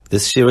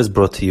This year is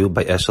brought to you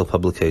by Eshel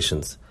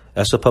Publications.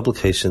 Eshel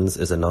Publications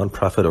is a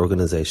non-profit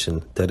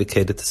organization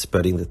dedicated to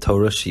spreading the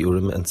Torah,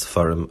 Shiurim, and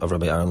Sefarim of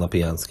Rabbi Aaron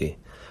Lapiansky.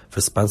 For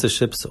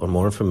sponsorships or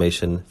more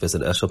information,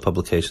 visit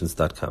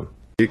eshelpublications.com.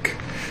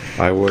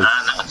 I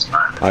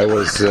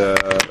was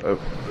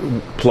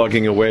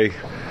plugging away.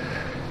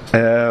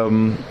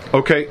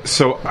 Okay,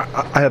 so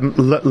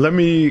let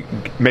me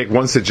make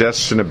one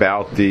suggestion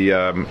about the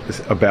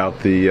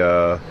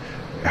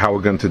how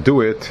we're going to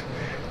do it.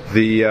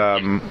 The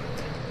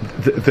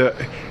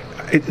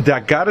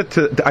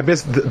Agadot, I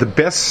guess the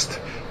best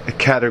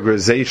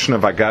categorization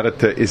of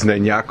Agadot is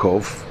Nen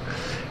Yaakov.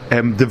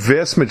 The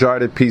vast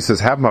majority of pieces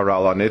have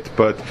Maral on it,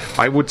 but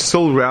I would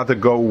still rather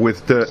go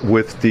with the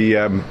way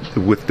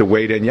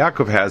Nen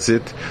Yaakov has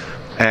it.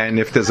 And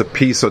if there's a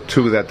piece or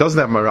two that doesn't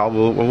have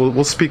Maral,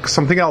 we'll speak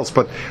something else.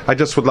 But I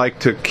just would like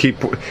to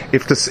keep,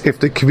 if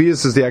the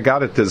Kviyas is the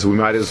Agadotas, we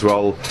might as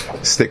well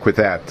stick with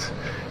that.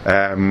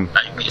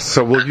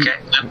 So do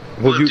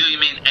you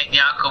mean Nen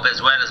Yaakov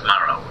as well as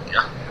Maral?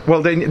 Yeah.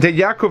 Well, the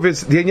Yaakov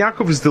is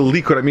the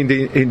Likud. I mean,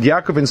 the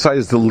Yaakov inside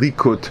is the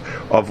Likud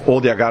of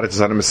all the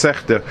Agadotas on the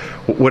Masechta.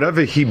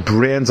 Whatever he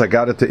brands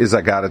Agadota is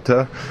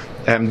Agadota.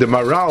 The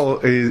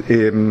Maral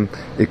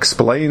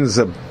explains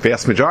a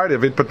vast majority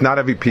of it, but not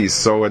every piece.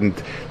 So, and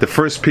the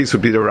first piece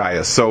would be the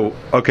Raya. So,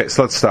 okay,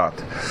 so let's start.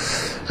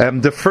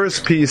 The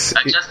first piece.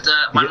 Just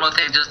one more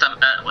thing. Just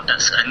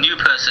a new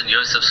person,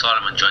 Yosef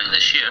Solomon, joining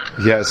this year.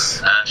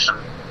 Yes.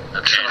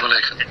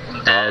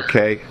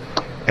 Okay.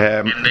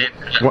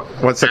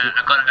 One second.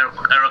 I got a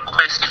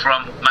request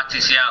from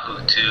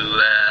Matisyahu to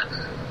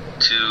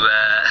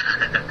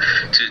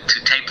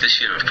tape this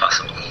year if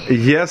possible.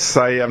 Yes,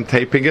 I am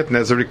taping it, and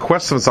there's a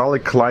request from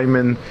Zali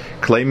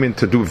claiming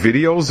to do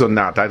videos or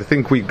not. I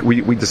think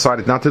we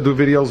decided not to do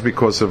videos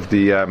because of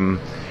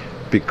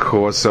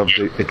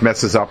it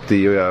messes up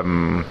the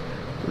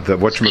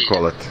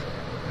whatchamacallit.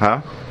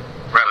 Huh?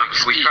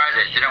 Right, we tried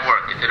it.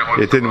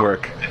 It didn't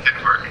work.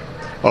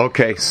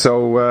 Okay,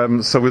 so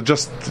we'll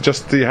just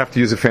you have to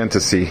use a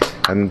fantasy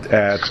and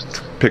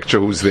picture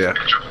who's there.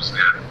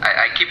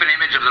 I keep an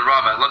image of the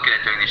Rav. I look at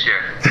it during the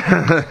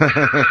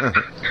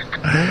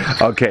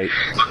share. Okay,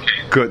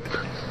 good.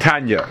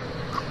 Tanya,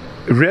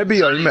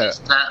 Rebbe Omer.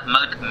 Just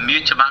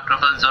mute your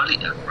microphone, Zoli.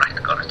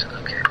 Right, got it.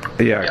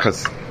 Okay. Yeah,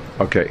 because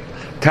okay.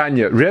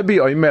 Tanya, Rebbe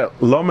Omer,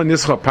 Loma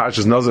Nischa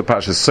Pashas Nazar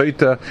Pashas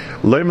Sotah,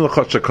 Loim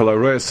Lechotcha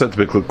Kolaroya Sot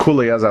Bikul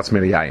Kula Yazatz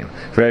Miriyayin.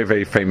 Very,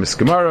 very famous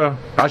Gemara.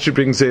 Rashi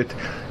brings it,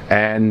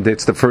 and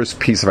it's the first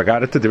piece of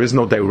Agadot. There is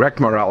no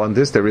direct moral on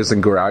this. There is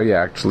in Guraya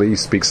actually. He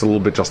speaks a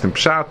little bit just in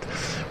Pshat,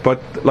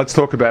 but let's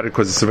talk about it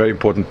because it's a very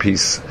important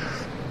piece.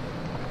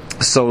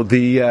 So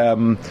the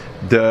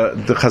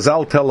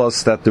Chazal tell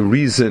us that the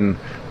reason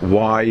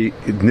why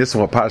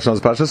Nisra Pashas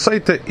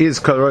Sotah is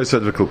Kolaroya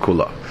Sot Bikul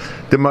Kula.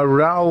 The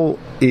Maral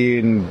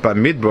in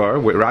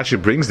Bamidbar, where Rashi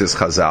brings this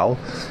Chazal,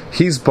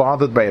 he's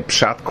bothered by a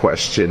Pshat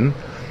question.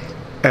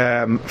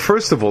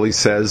 First of all, he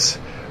says,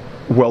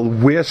 well,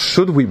 where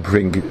should we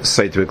bring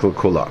Sotah B'Kol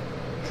Kula?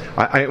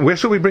 Where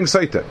should we bring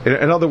Sotah?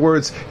 In other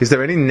words, is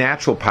there any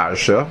natural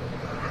parasha?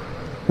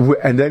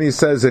 And then he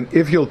says, and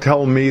if you'll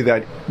tell me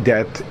that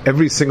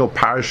every single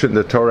parasha in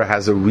the Torah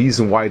has a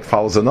reason why it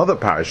follows another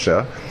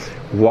parasha,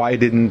 why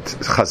didn't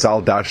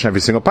Chazal dash every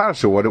single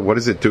parasha? What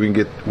is it doing?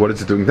 What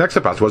is it doing next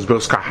to parasha? What's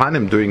Bros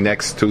Kahanim doing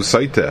next to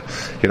Sotah?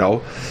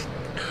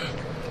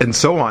 And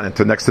so on, and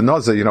to next to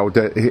Nazar.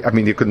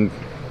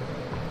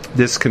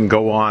 This can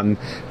go on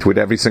with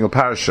every single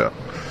parasha.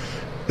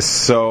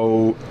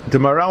 So the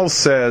Maral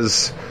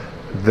says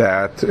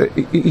that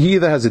he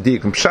either has a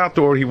diak pshat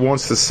or he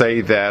wants to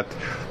say that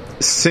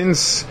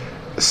since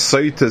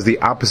Sotah is the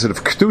opposite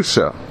of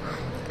Kedusha,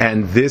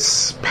 and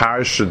this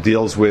parasha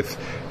deals with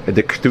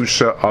the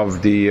kedusha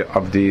of the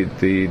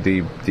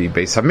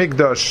Beis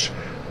Hamikdash,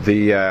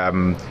 the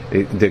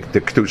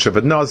kedusha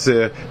of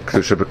Nazir,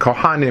 kedusha of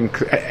Kohanim.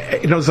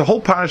 The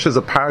whole parasha is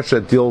a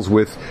parasha that deals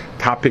with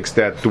topics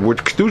that the word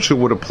kedusha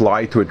would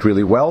apply to it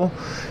really well.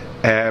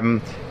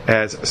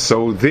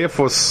 So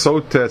therefore,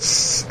 Sotah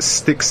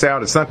sticks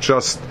out. It's not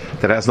just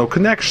that it has no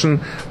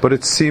connection, but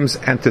it seems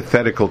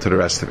antithetical to the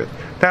rest of it.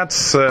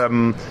 That's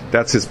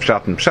his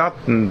pshat,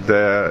 and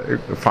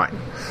fine.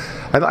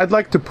 And I'd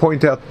like to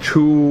point out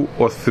 2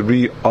 or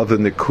 3 other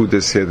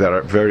nekudas here that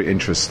are very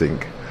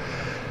interesting.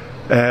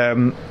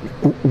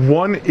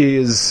 One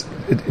is,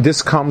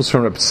 this comes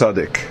from Reb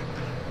Tzaddik,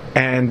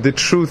 and the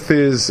truth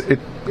is,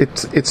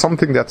 it's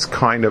something that's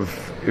kind of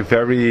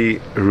very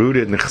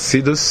rooted in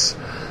Chassidus.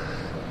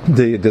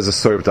 There's a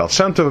story of Dal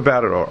Shem Tov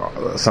about it,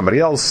 or somebody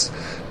else.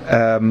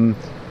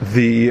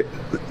 The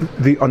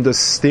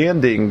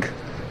understanding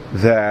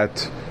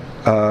that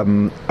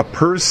a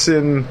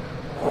person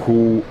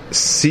who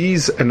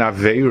sees an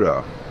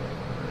Aveira,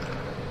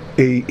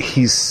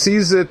 he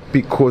sees it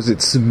because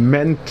it's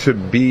meant to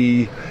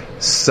be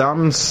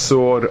some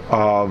sort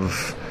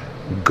of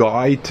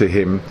guide to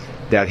him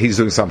that he's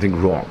doing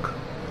something wrong.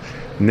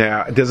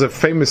 Now, there's a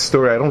famous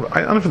story, I don't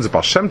know if it's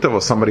Baal Shem Tov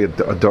or somebody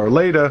a door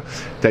later,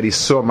 that he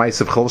saw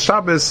Ma'asav Chol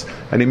Shabbos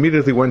and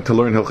immediately went to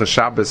learn Hilchos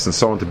Shabbos and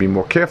so on to be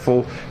more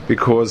careful,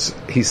 because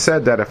he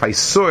said that if I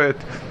saw it,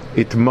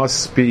 it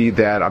must be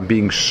that I'm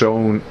being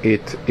shown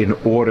it in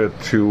order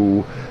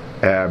to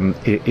do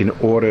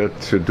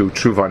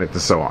tshuva on it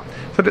and so on.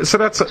 So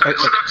that's... Who's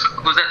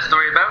that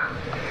story about?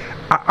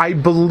 I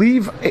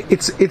believe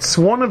it's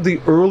one of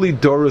the early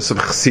doros of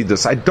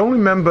Chassidus. I don't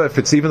remember if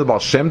it's even the Baal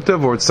Shem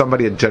Tov or it's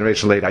somebody a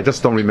generation later. I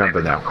just don't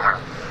remember now.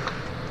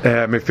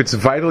 If it's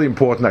vitally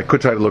important, I could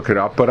try to look it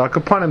up. But Al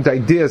Kapanim, the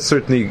idea is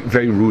certainly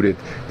very rooted,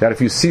 that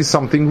if you see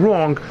something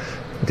wrong,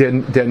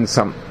 then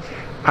some...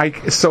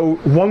 So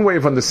one way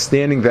of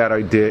understanding that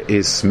idea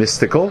is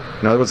mystical.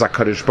 In other words,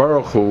 HaKadosh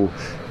Baruch Hu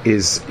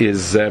is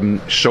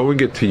showing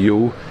it to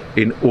you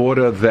in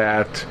order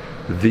that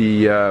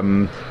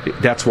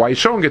that's why he's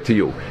showing it to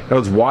you. In other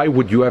words, why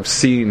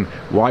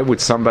would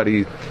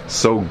somebody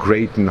so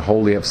great and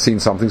holy have seen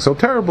something so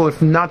terrible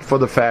if not for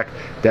the fact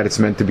that it's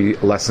meant to be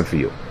a lesson for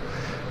you?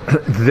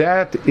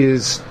 That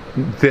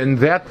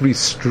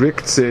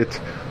restricts it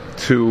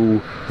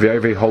to very,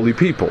 very holy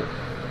people.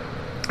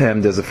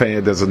 And there's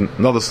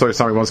another story.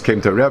 Somebody once came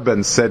to a Rebbe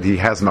and said he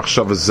has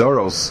machshavas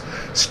zoros,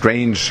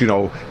 strange,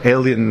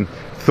 alien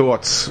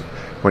thoughts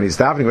when he's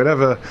davening,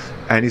 whatever.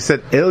 And he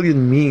said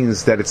alien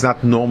means that it's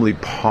not normally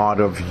part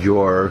of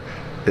your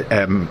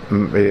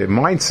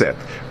mindset.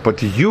 But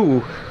to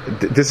you,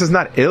 this is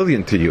not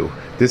alien to you.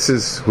 This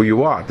is who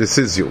you are. This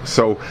is you.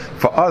 So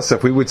for us,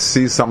 if we would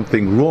see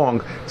something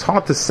wrong, it's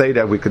hard to say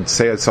that we could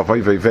say itself, why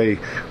did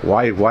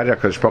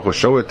HaKadosh Baruch Hu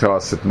show it to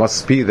us? It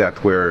must be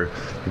that we're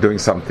doing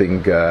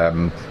something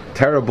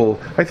terrible.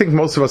 I think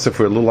most of us, if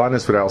we're a little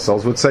honest with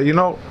ourselves, would say,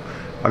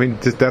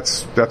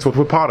 that's what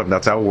we're part of.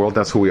 That's our world.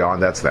 That's who we are,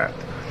 and that's that.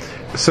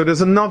 So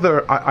there's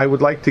another. I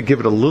would like to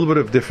give it a little bit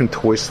of different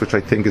twist, which I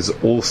think is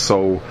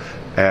also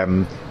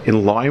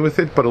in line with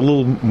it, but a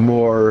little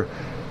more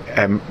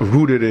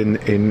rooted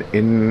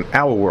in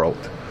our world.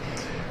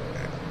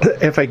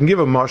 If I can give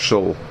a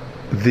mashal,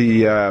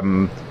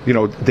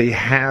 they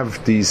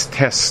have these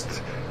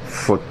tests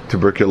for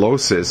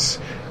tuberculosis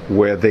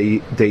where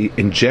they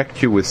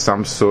inject you with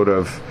some sort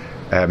of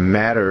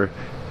matter,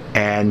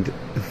 and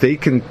they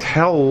can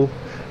tell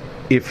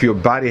if your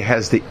body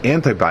has the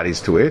antibodies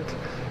to it.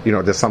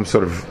 There's some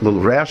sort of little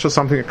rash or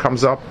something that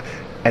comes up,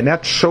 and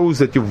that shows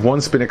that you've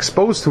once been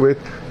exposed to it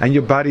and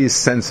your body is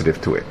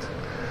sensitive to it.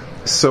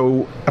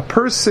 So a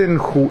person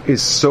who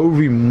is so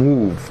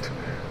removed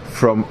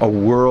from a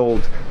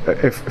world,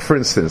 if, for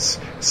instance,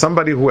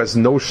 somebody who has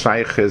no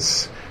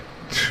shaykhis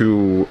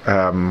to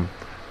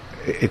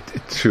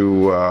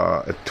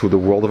the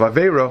world of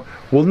Aveira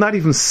will not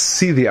even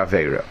see the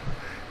Aveira.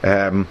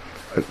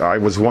 I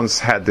once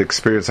had the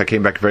experience, I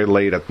came back very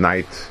late at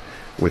night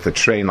with a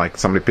train, like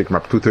somebody picked me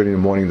up 2:30 in the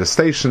morning. The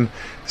station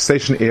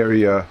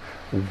area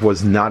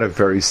was not a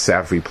very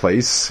savvy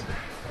place,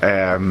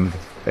 and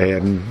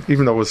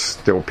even though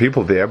there were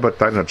people there,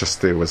 but I don't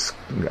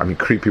know,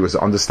 creepy was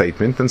an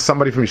understatement. And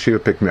somebody from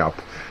Yeshiva picked me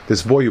up.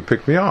 This boy who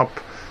picked me up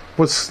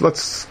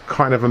was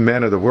kind of a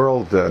man of the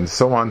world and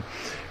so on.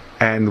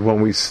 And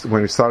when we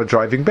started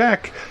driving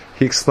back,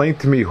 he explained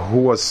to me who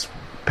was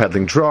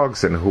peddling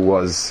drugs and who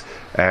was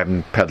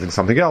peddling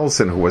something else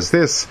and who was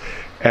this.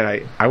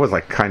 And I was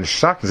like kind of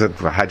shocked. I said,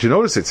 well, how'd you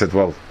notice it? He said,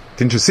 well,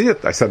 didn't you see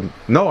it? I said,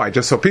 no, I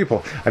just saw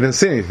people. I didn't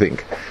see anything.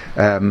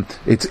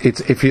 It's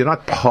if you're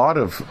not part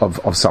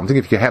of something,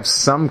 if you have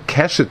some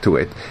kesher to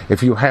it,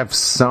 if you have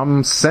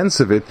some sense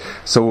of it,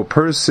 so a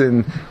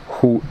person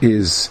who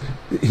is...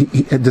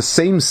 the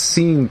same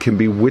scene can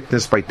be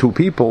witnessed by two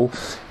people,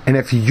 and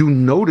if you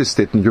noticed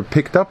it and you're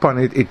picked up on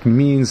it, it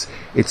means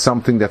it's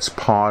something that's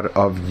part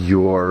of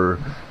your...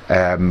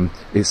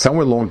 is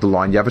somewhere along the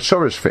line you have a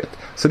shorish fit.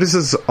 So this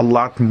is a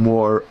lot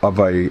more of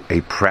a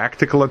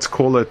practical, let's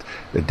call it,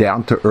 a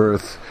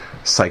down-to-earth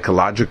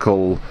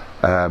psychological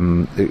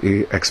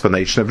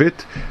explanation of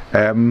it,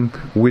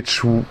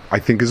 which I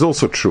think is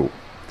also true.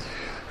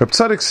 Reb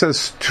Tzadok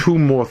says two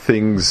more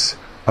things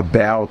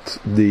about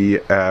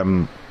this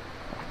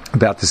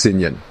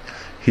inyan.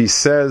 He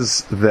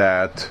says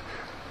that,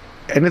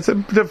 and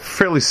they're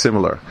fairly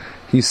similar.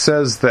 He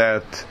says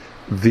that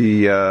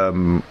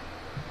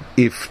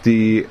if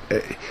the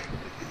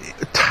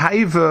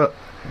taiva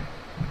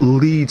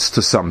leads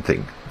to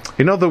something,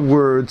 in other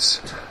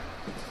words,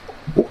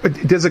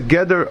 there's a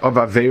gather of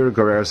Aveira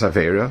Gereres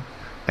Aveira,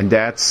 and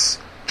that's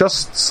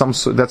just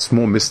that's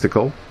more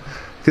mystical.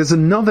 There's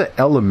another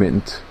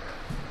element,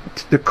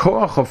 the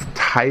koach of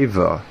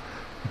taiva,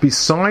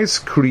 besides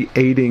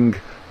creating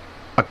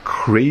a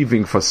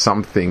craving for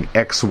something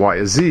X, Y,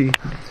 or Z,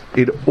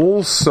 it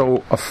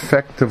also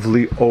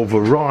effectively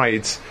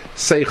overrides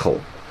seichel.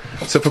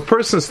 So if a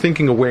person is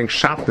thinking of wearing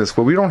shatnez,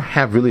 well, we don't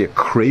have really a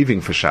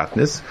craving for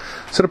shatnez,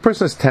 so the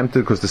person is tempted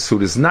because the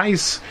suit is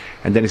nice,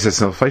 and then he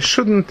says, no, if I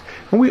shouldn't,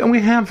 and we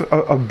have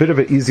a bit of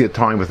an easier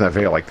time with an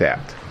affair like that.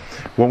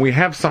 When we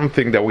have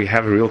something that we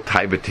have a real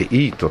taiva to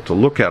eat or to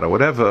look at or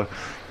whatever,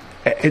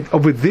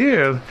 over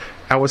there,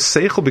 our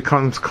seichel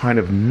becomes kind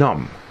of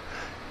numb.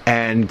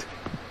 And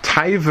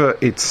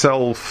taiva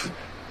itself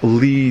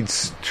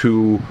leads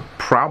to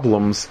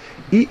problems,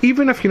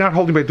 even if you're not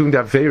holding by doing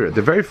that Avera.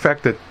 The very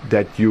fact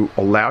that you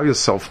allow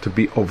yourself to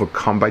be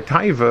overcome by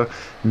taiva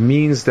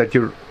means that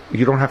you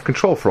don't have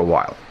control for a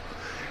while.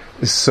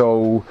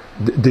 So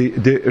the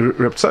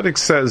Reb Tzadok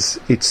says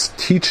it's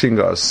teaching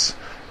us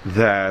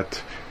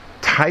that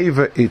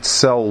taiva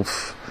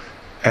itself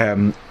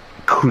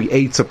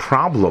creates a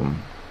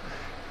problem,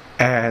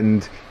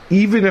 and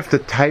even if the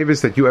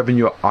taivas that you have in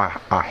you are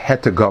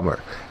hetagomer,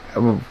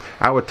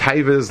 our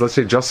taivas, let's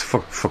say just for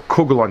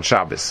kugel on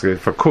Shabbos,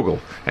 for kugel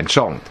and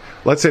shalom,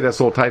 let's say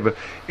that's all taiva,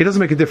 it doesn't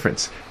make a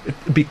difference.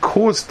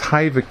 Because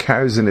taiva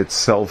carries in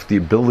itself the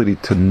ability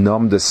to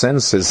numb the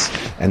senses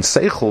and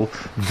seichel,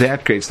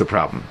 that creates the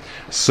problem.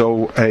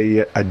 So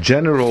a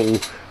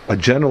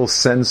general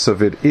sense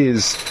of it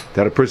is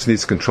that a person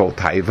needs to control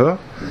taiva.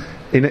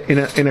 In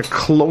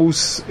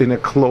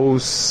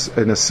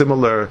a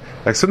similar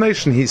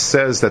explanation, he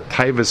says that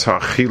taivas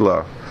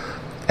ha'achila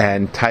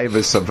and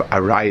taivas of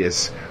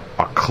arayas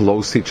are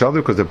close to each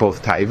other because they're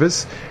both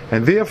taivas,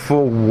 and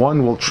therefore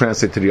one will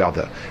translate to the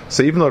other.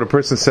 So even though the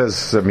person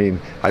says,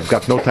 I've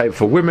got no taiva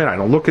for women, I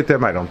don't look at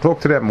them, I don't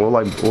talk to them, all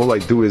I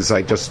do is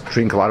I just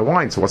drink a lot of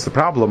wine, so what's the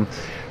problem?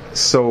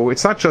 So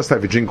it's not just that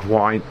if you drink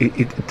wine,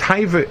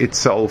 taiva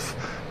itself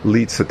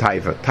leads to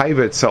taiva.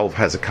 Taiva itself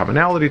has a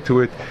commonality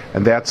to it,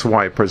 and that's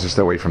why a person stays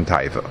away from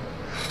taiva.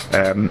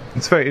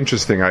 It's very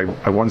interesting.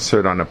 I once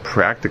heard on a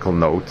practical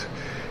note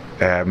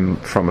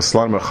from a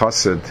Slonimer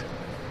Chassid.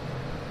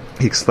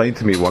 He explained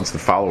to me once the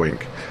following,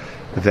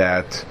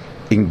 that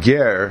in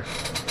Ger,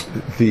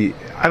 I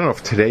don't know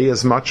if today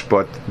as much,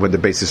 but when the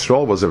Beis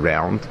Yisrael was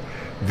around,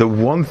 the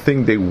one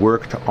thing they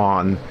worked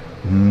on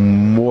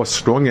more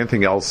strong than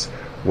anything else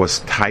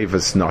was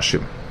taivas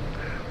nashim.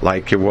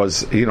 Like it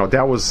was,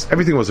 that was,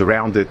 everything was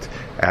around it,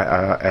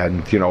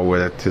 and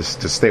to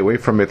stay away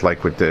from it,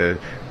 like with the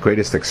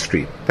greatest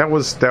extreme. That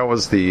was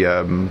the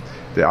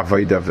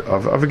avodah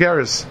of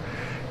Geras.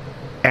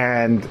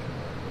 And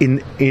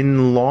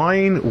in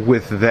line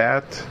with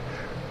that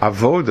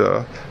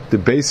avodah, the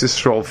Beis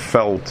Yisrael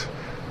felt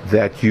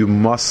that you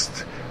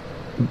must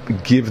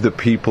give the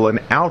people an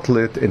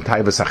outlet in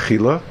taivas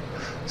achila.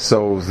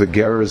 So the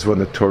Geras were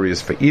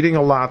notorious for eating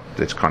a lot.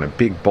 It's kind of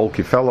big,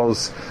 bulky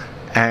fellows.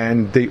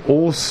 And they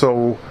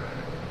also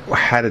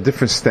had a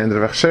different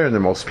standard of Achsher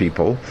than most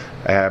people.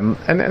 And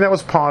that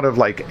was part of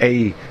let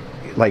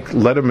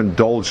them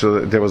indulge.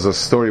 There was a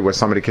story where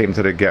somebody came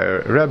to the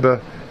Rebbe.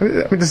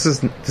 This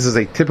is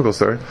a typical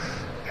story.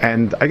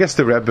 And I guess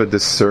the Rebbe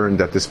discerned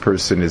that this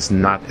person is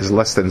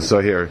less than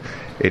Zohir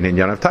in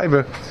Inyan of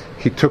Taiva.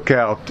 He took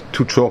out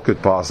 2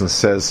 chocolate bars and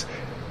says,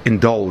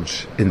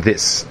 indulge in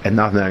this and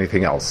not in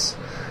anything else.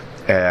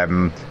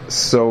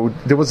 So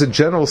there was a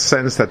general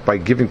sense that by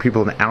giving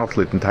people an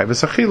outlet in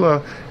Taivas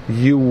Achila,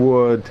 you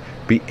would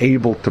be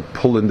able to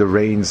pull in the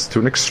reins to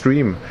an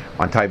extreme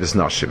on Taivas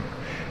Nashim.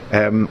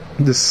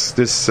 This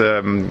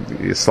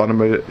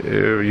Slonimer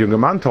younger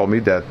man told me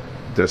that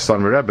the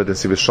Slonimer Rebbe, the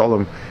Siva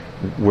Shalom,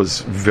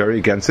 was very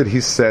against it.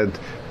 He said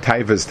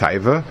Taiva is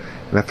Taiva,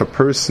 and if a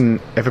person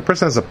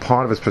has a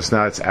part of his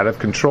personality that's out of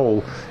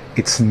control,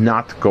 it's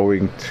not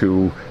going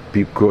to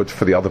be good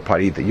for the other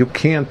party either. You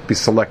can't be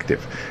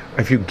selective.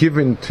 If you give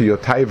in to your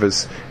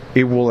taivas,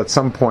 it will at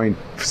some point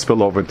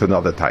spill over into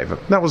another taiva.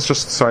 That was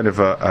just sort of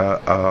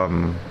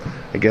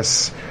I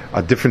guess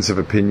a difference of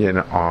opinion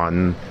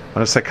on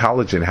a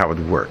psychology and how it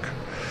would work.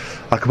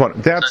 Come on,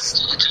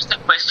 that's just a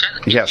question.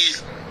 Yes. If you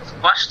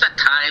squash the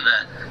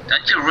taiva,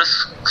 don't you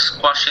risk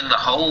squashing the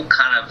whole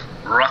kind of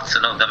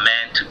rotten of the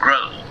man to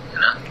grow?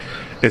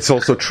 It's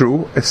also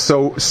true.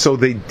 So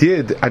they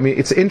did.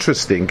 It's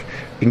interesting.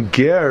 In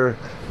Ger,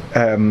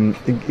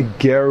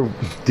 Ger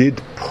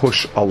did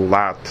push a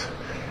lot.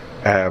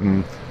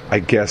 I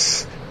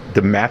guess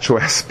the macho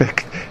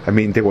aspect.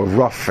 They were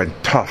rough and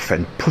tough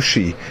and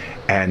pushy,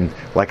 and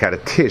like at a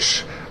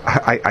tish.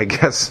 I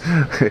guess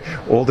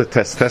all the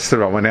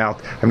testosterone went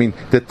out.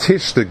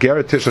 The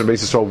Ger tish on the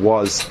Beis Yisrael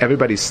was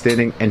everybody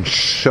standing and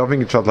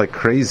shoving each other like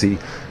crazy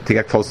to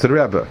get close to the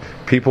Rebbe.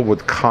 People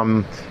would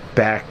come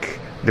back.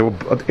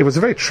 It was a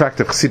very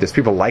attractive chassidus.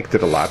 People liked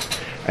it a lot,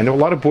 and there were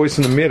a lot of boys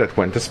in the Mir that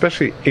went.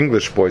 Especially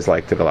English boys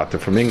liked it a lot. They're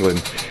from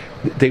England.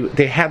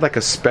 They had like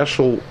a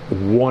special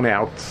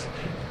worn-out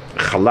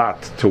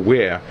chalat to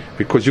wear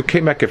because you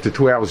came back after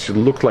 2 hours. You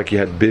looked like you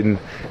had been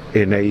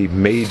in a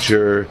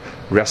major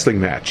wrestling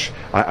match.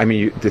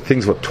 The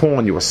things were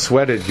torn. You were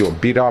sweated. You were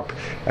beat up.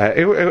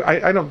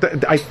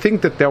 I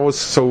think that there was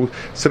so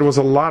there was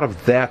a lot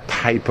of that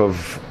type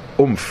of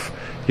oomph.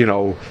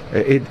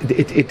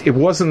 It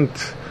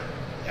wasn't.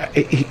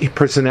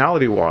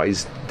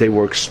 Personality-wise, they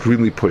were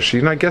extremely pushy,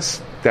 and I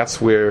guess that's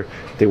where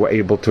they were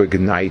able to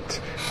ignite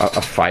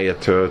a fire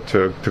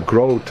to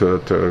grow,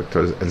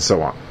 to and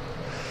so on.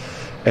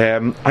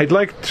 I'd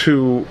like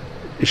to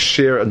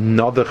share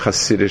another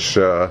Hasidic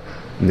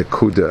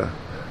nekuda,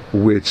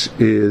 which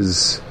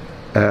is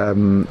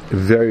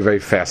very, very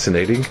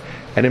fascinating,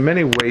 and in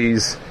many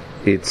ways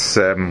it's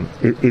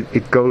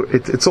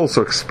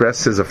also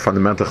expressed as a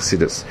fundamental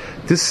chassidus.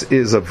 This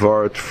is a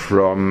word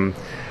from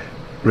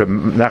Reb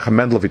Nachum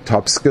Mendel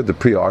Vitebsk, the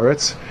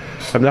Pre-Oretz.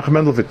 Reb Nachum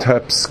Mendel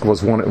Vitebsk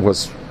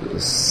was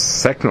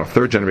second or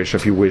third generation,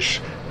 if you wish,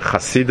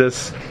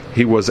 chassidus.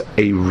 He was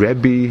a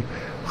Rebbe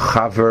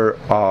chaver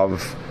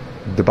of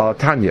the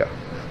Balatanya,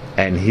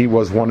 and he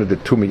was one of the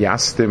two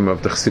miyastim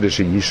of the Chassidish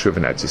Yishuv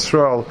in Eretz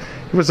Yisrael.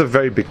 He was a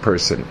very big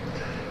person,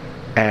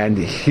 and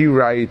he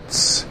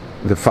writes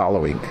the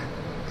following.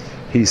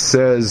 He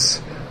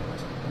says,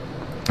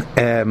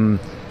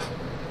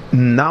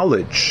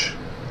 knowledge,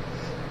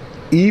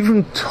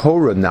 even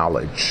Torah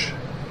knowledge,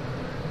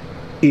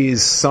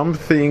 is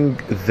something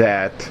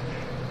that,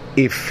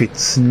 if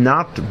it's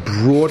not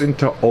brought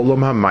into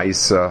Olam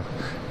HaMaisa,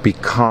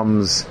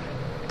 becomes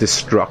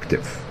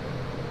destructive.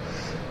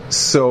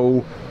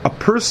 So, a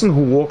person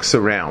who walks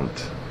around,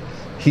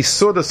 he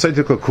saw the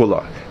Sotah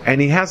Kula, and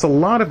he has a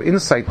lot of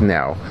insight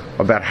now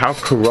about how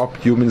corrupt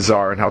humans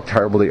are and how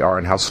terrible they are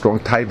and how strong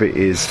Taiva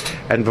is,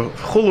 and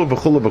v'chulu,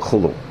 v'chulu,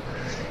 v'chulu.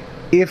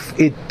 If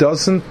it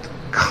doesn't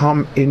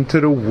come into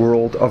the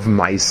world of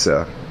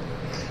Maisa,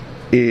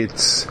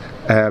 it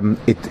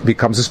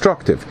becomes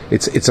destructive.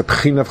 It's a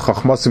pchin of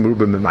chachmasim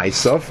rubim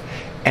meisav,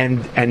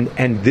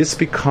 and this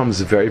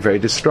becomes very, very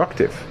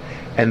destructive,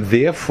 and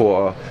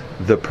therefore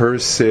the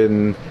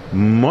person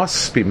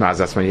must be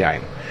mazas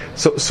mayayin.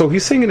 So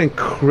he's saying an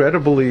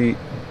incredibly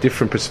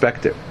different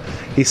perspective.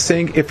 He's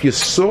saying, if you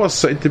saw a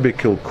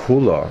Sotah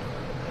Kula,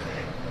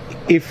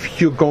 if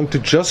you're going to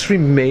just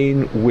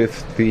remain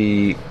with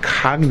the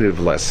cognitive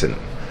lesson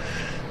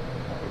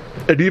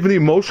and even the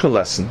emotional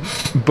lesson,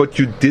 but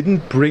you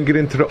didn't bring it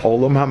into the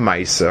Olam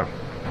HaMaisa,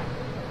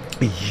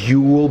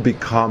 you will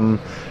become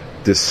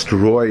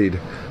destroyed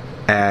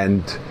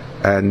and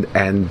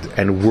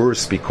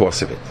worse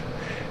because of it.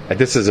 And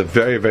this is a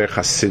very, very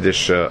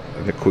Hasidish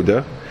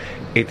nekuda.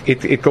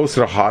 It goes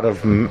to the heart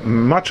of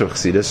much of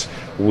Chassidus,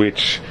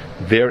 which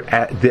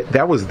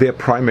that was their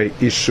primary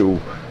issue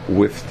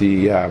with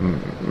the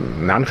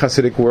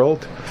non-Hasidic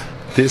world.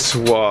 This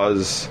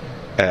was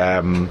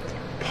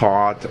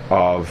part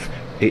of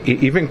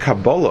even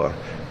Kabbalah.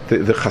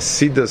 The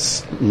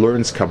Chassidus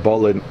learns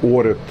Kabbalah in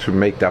order to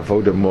make the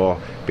avodah more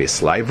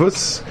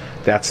beslaivus.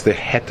 That's the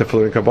het of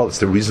learning Kabbalah. It's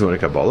the reason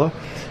learning Kabbalah.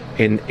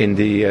 In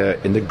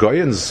the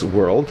Goyen's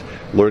world,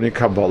 learning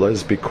Kabbalah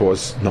is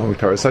because knowing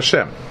Torah is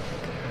Hashem.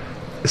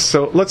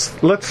 So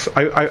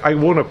I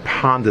want to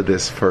ponder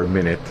this for a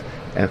minute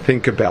and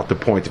think about the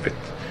point of it.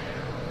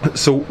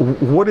 So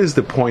what is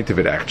the point of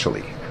it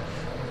actually?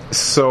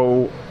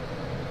 So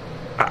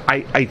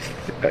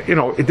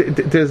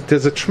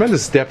there's a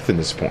tremendous depth in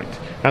this point.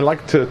 I'd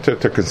like to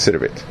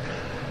consider it.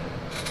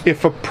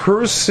 If a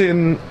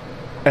person,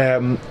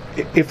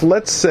 if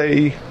let's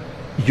say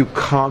you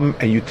come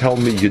and you tell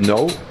me,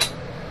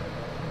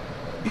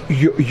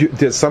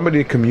 there's somebody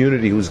in the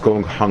community who's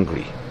going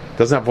hungry,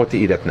 doesn't have what to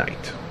eat at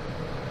night.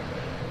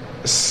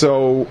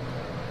 So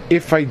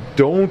if I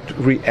don't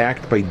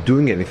react by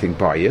doing anything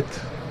by it,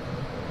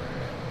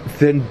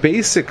 then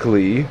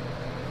basically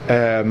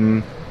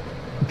the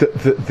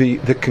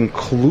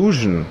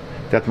conclusion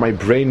that my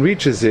brain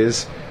reaches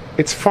is,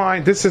 it's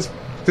fine, this is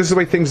the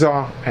way things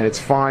are, and it's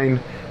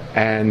fine,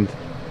 and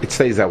it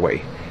stays that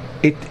way.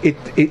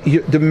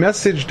 The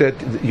message that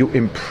you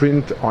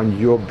imprint on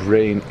your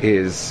brain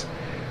is,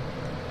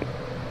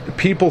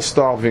 people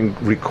starving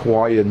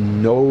require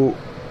no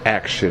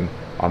action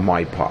on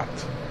my part,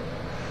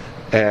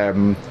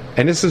 and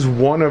this is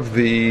one of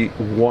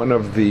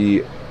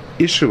the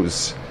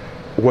issues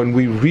when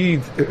we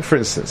read. For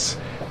instance,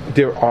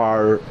 there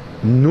are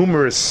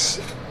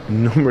numerous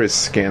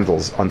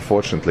scandals,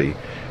 unfortunately,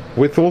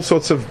 with all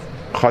sorts of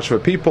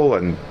chashva people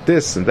and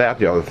this and that,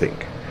 the other thing,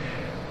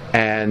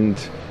 and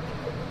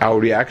our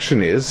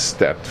reaction is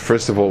that,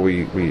 first of all,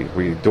 we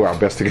do our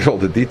best to get all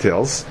the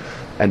details,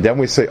 and then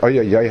we say, oh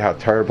yeah, how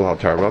terrible,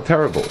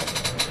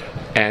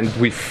 and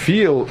we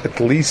feel, at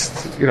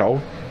least,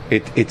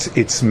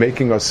 it's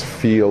making us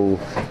feel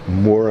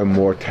more and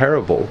more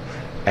terrible,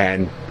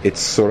 and it's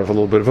sort of a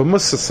little bit of a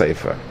mussar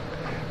sefer.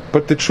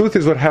 But the truth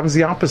is, what happens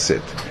the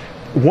opposite.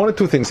 One or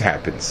two things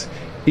happens.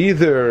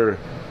 Either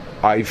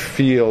I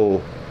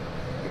feel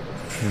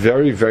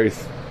very, very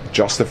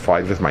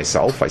justified with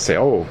myself. I say,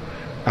 oh,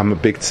 I'm a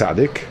big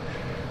tzaddik.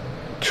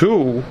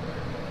 Two,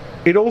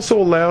 it also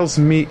allows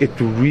me, it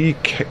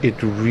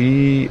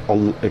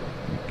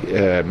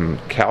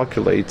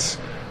calculates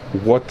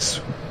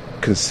what's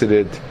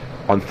considered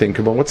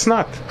unthinkable and what's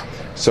not.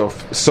 So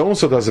if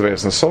so-and-so does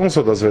Averis, and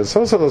so-and-so does Averis,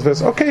 so-and-so does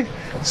Averis, okay,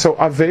 so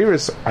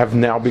Averis have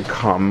now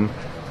become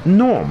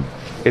norm.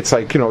 It's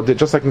like,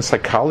 just like in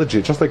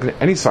psychology, just like in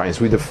any science,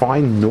 we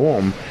define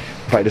norm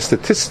by the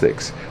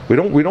statistics. We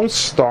don't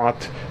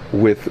start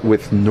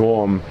with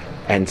norm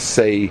and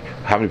say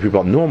how many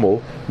people are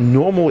normal.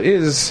 Normal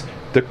is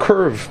the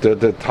curve,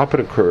 the top of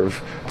the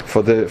curve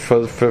for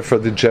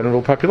the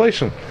general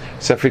population.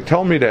 So if you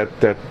tell me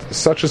that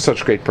such and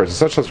such great person,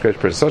 such and such great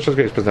person, such and such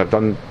great person have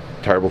done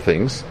terrible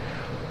things,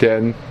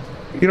 then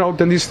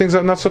these things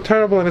are not so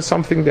terrible, and it's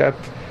something that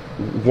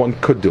one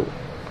could do,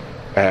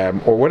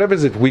 or whatever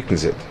it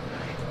weakens it,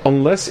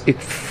 unless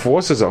it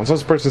forces on. So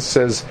this person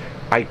says,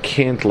 I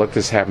can't let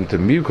this happen to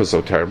me because it's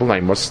so terrible, and I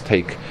must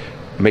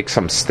make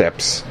some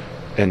steps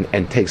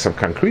and take some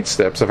concrete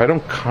steps. If I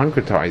don't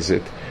concretize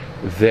it,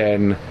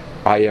 then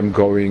I am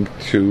going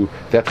to,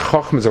 that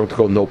chachma is going to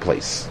go no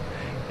place.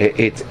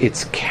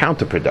 It's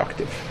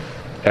counterproductive.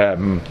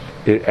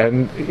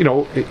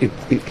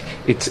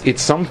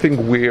 It's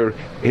something where,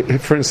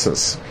 for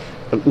instance,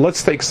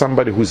 let's take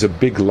somebody who's a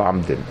big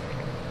lamdin,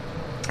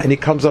 and he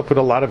comes up with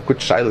a lot of good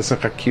shilas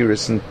and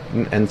chakiris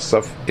and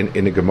stuff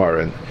in a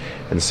Gemara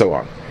and so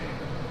on.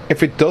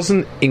 If it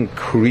doesn't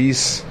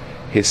increase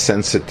his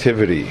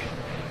sensitivity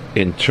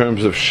in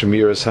terms of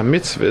shemiras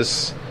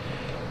hamitzvahs,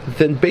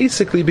 then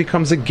basically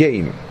becomes a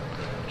game.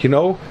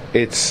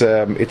 It's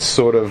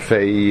sort of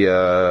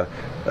a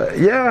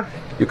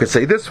you could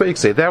say this way, you could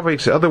say that way, you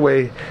could say the other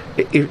way.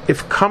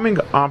 If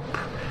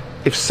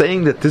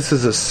saying that this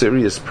is a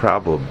serious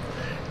problem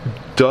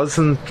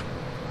doesn't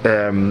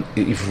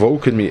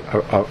evoke in me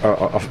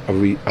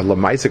a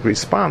lamaisic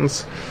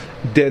response,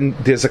 then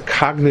there's a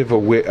cognitive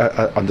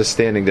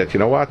understanding that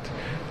it's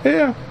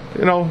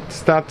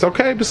not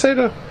okay,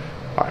 beseder.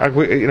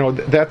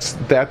 That's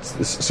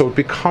so it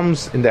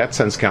becomes in that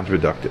sense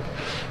counterproductive.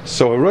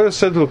 So Arora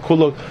said to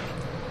Kula,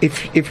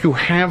 if you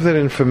have that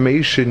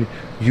information,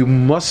 you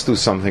must do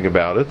something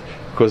about it,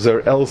 because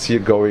or else you're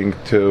going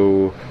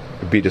to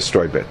be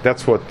destroyed by it.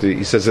 That's what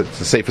he says. It's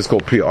the safest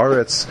called pri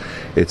aretz.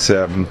 It's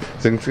a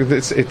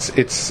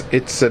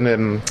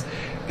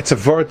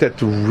word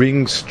that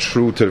rings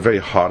true to the very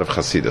heart of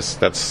Chassidus.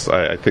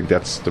 I think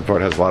the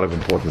word has a lot of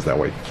importance that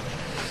way.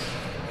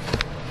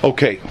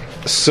 Okay,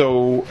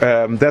 so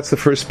that's the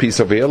first piece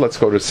over here. Let's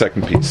go to the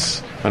second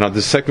piece. And on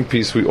the second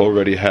piece, we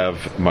already have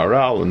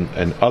Maral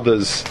and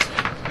others.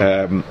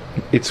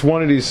 It's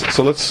one of these.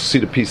 So let's see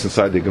the piece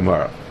inside the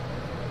Gemara.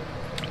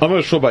 Amar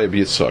Shobay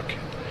Yitzchak.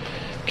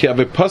 Ki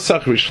ave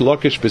Pasach Rish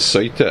Lakish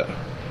b'Sotah.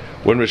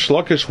 When Rish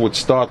Lakish would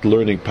start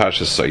learning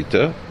Pasha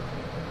Sotah,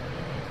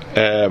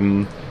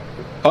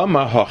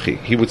 Amar Hachi,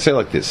 he would say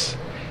like this: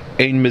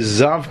 Ein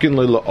mezavgin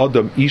leila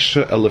adam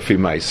isha elefi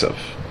ma'asav.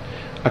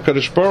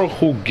 HaKadosh Baruch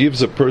Hu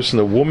gives a person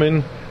a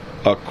woman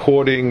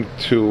according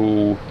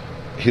to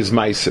his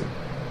ma'asim.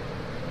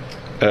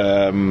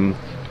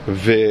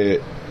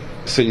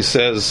 So he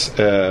says,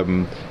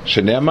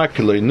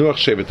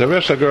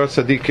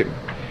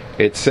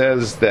 it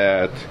says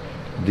that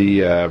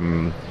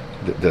the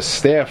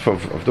staff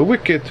of the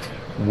wicked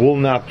will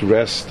not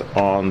rest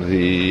on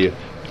the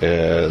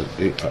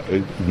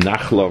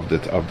nachla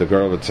of the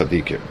girl of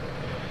tzaddikim.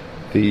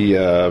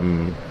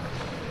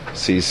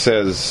 So he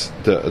says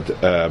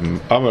Amar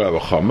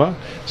Avachama.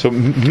 So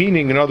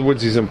meaning, in other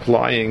words, he's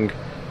implying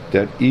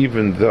that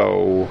even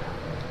though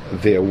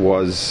there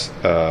was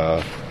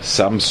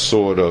some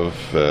sort of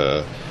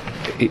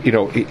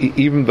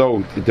even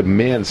though the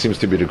man seems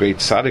to be the great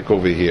tzaddik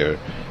over here,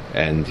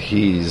 and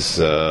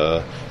he's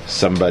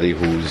somebody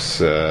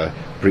who's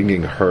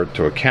bringing her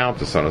to account,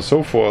 and so on and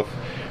so forth,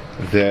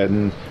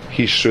 then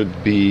he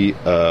should be he's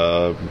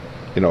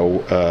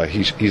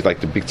like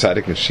the big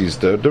tzaddik and she's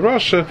the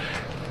Rasha.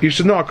 You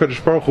should know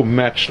HaKadosh Baruch Hu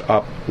matched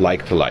up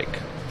like to like.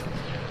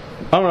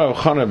 And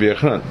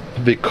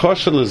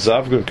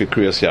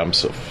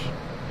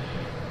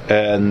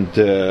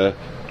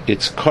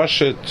it's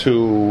kosher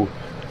to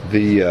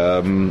the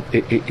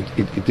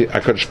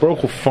HaKadosh Baruch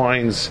Hu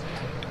finds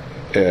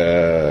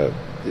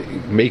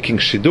making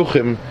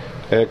shidduchim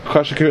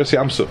kosher Kriyas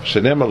Yamsuf.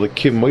 Shenemar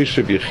lekim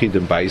Moshe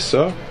v'yechidim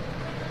b'isa.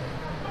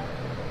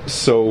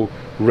 So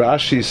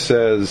Rashi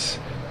says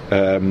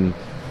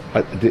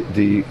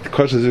the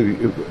kosher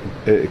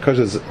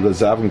is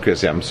lezavgum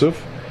Kriyas Yamsuf.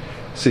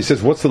 So he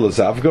says, what's the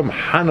lezavgum?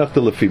 Hanach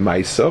the lefi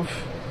ma'asav.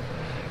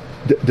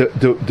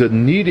 The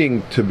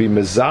needing to be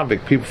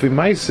mezavik people fi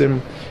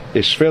ma'asim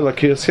is shvela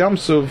Kriyas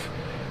Yamsuf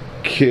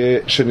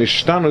ke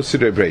shenishtanu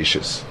sidrei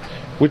breishis,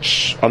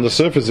 which on the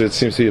surface it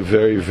seems to be a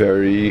very,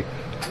 very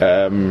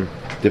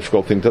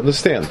difficult thing to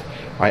understand.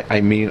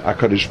 I mean,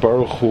 HaKadosh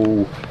Baruch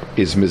Hu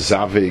is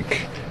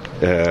mezavik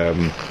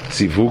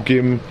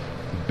zivugim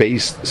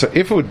based. So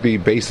if it would be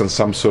based on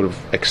some sort of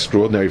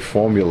extraordinary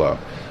formula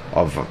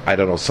of, I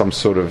don't know, some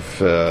sort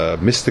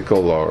of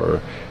mystical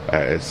or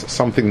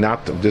something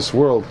not of this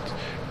world,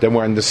 then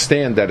we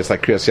understand that it's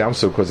like Kriyas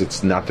Yamsuf because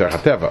it's not their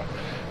hateva.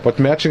 But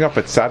matching up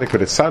a tzaddik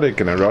with a tzaddik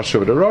and a rasha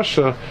with a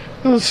rasha,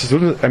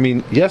 I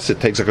mean, yes,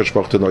 it takes a HaKadosh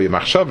Baruch to know your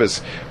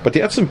machshavas, but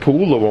the etzem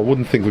pu'ula one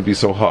wouldn't think would be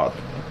so hard.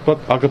 But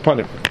I'll go upon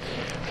it.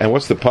 And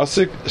what's the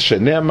pasuk?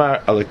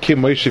 Shenemar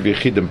alakim Moshe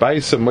v'yechidim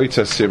b'isa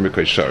moitza sir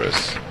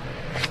mikoisharis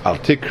al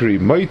tikri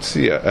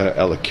moitzi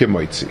alakim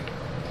moitzi.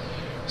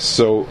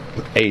 So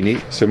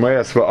Eini, so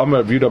Mayas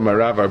v'Amar V'Yudah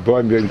Marav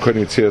Arboim Yom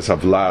Kodim Tziras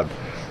Havlad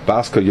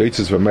Baska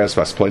Yotzes v'Mayas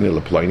v'Asploni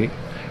Leploini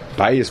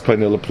Bayis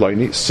Ploni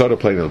Leploini Sotah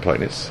Ploni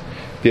Leploinis.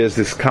 There's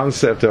this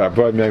concept of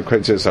Arboim Yom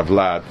Kodim Tziras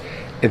Havlad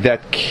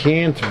that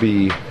can't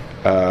be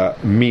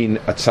mean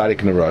a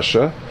tzaddik in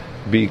Russia,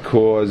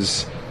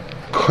 because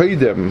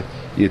Kodim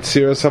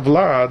Yitziras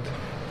Havlad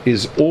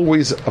is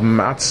always a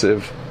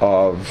matziv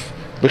of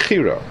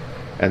bechira,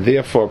 and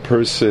therefore a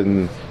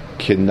person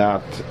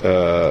cannot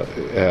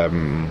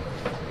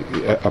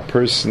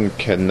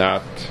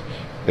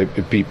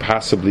be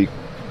possibly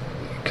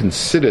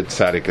considered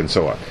tzaddik and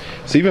so on.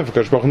 So even if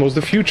Hakadosh Baruch Hu knows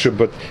the future,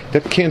 but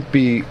that can't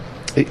be.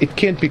 It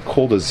can't be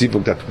called a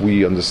zivug that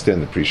we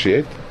understand and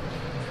appreciate.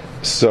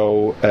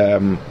 So,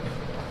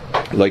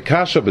 like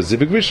kasha, but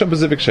zivug rishon, but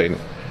zivug sheni.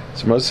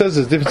 So Moshe says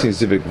there's a difference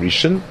in zivug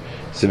rishon.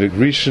 Zivug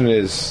rishon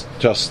is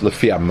just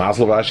lefi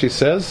amazal. Rashi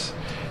says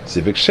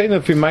zivug sheni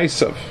lefi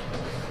ma'asav.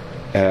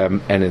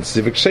 And in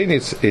zivug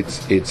sheni,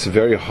 it's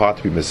very hard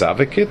to be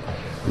mezavik.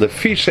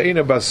 Lefi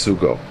sheina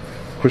basugo,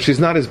 because she's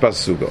not his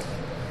basugo.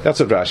 That's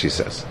what Rashi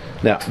says.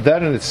 Now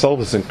that in itself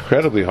is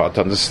incredibly hard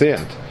to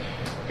understand,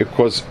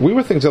 because we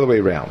were things the other way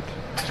around.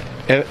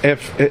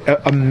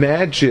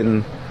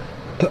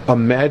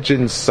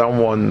 Imagine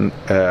someone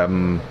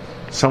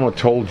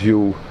told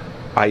you,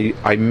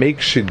 I make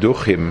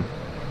shidduchim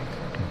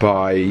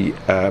by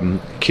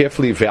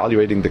carefully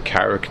evaluating the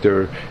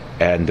character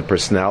and the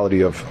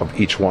personality of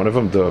each one of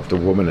them, the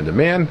woman and the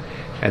man,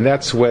 and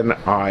that's when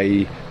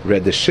I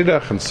read the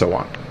shidduch and so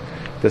on.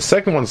 The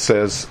second one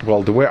says,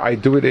 well, the way I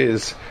do it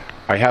is,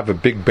 I have a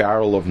big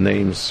barrel of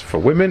names for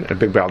women and a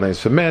big barrel of names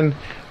for men.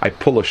 I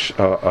pull a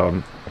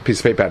piece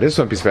of paper out of this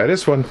one, piece of paper out of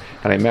this one,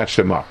 and I match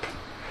them up.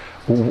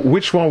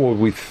 Which one would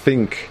we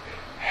think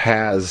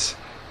has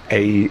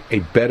a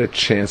better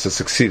chance of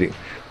succeeding?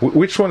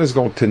 Which one is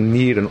going to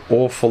need an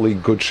awfully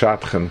good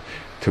shadchan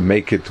to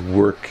make it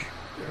work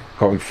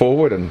going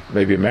forward, and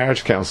maybe a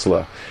marriage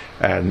counselor?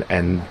 And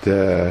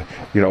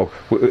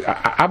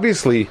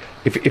obviously,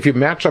 if you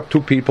match up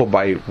two people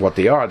by what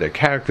they are, their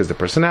characters, their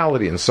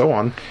personality, and so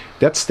on,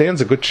 that stands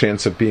a good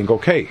chance of being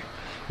okay.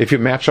 If you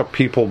match up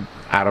people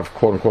out of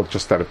quote unquote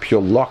just out of pure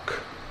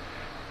luck,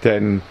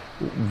 then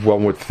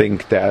one would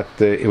think that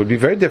it would be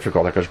very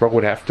difficult. Like Hakadosh Baruch Hu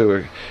would have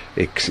to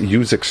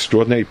use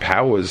extraordinary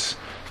powers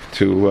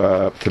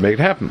to make it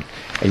happen.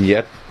 And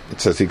yet,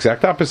 it says the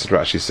exact opposite.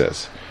 Rashi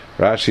says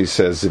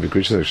the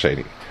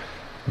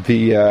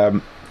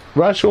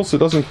Rashi also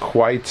doesn't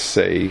quite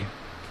say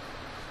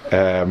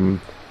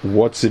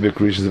what Zivik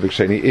Rishon Zivik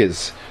Sheni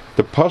is.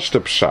 The Pashta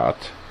Pshat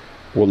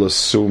will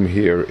assume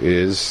here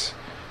is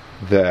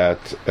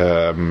that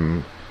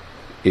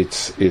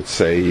it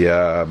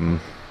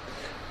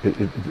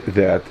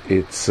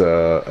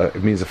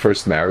means a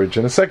first marriage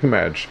and a second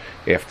marriage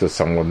after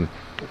someone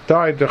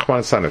died,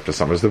 after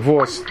someone's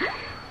divorced.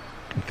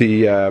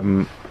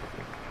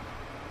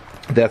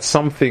 That's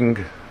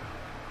something.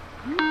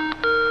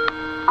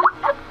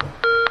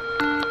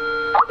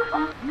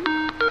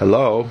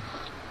 Hello.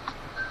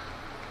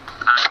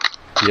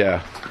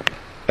 Yeah.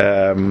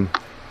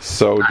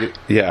 Sorry.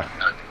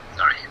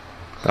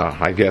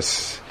 I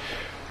guess.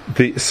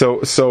 So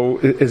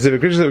is it a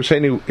Krishna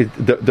Sheni?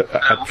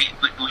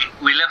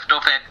 We left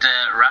off at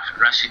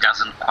Rashi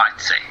doesn't quite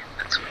say.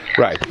 That's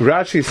right.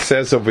 Rashi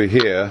says over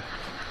here.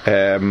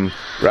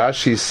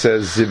 Rashi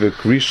says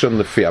Zivik Rishon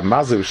lefi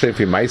Amazav Sheni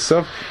fi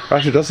Ma'asav.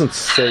 Rashi doesn't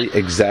say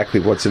exactly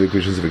what Zivik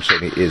Rishon Zivik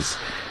Sheni is.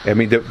 I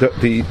mean,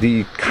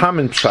 the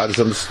common pshat is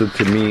understood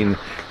to mean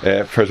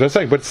first,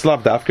 but it's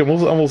lav dafka,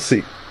 and we'll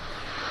see.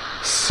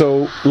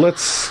 So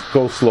let's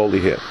go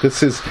slowly here.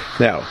 This is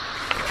now.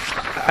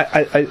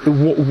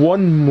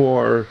 One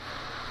more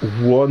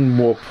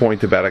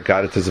point about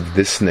Agadot is of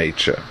this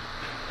nature.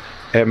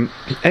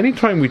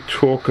 Anytime we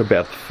talk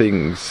about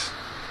things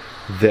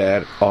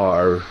that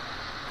are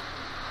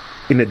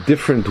in a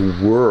different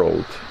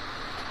world,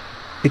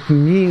 it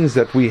means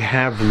that we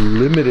have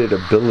limited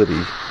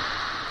ability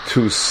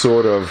to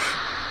sort of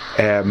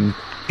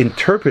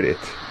interpret it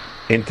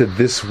into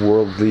this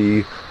world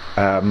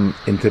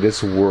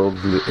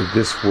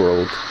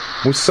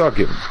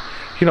musagim.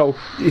 You know,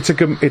 it's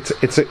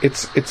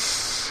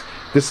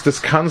this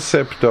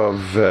concept of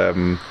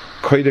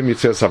koydem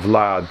yitzias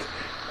avlad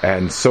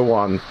and so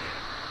on.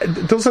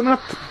 Those are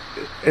not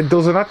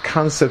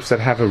concepts that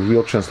have a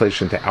real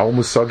translation to our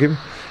musagim.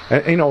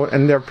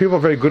 And there are people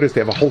very good at.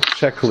 They have a whole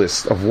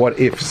checklist of what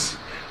ifs,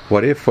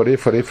 what if.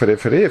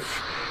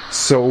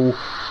 So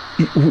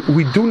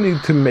we do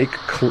need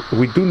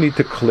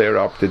to clear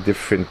up the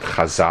different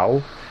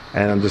chazal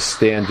and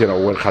understand,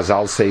 when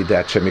chazal say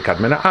that shemikad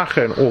mena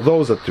acher and all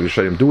those that the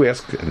Rishonim do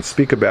ask and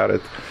speak about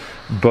it,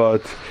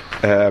 but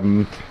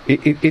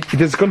it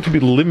is going to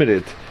be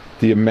limited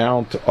the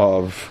amount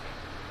of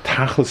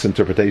tachlis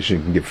interpretation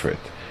you can give for it,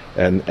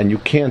 and you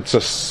can't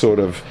just sort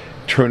of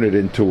turn it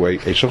into a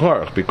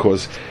shacharach,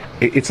 because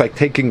it's like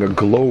taking a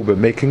globe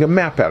and making a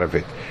map out of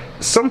it.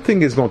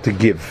 Something is going to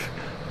give.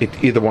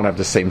 It either won't have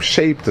the same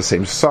shape, the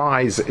same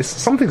size.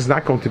 Something's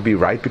not going to be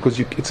right because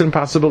it's an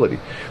impossibility.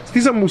 So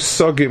these are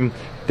musagim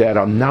that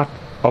are not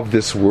of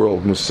this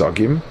world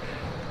musagim,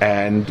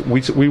 and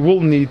we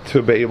will need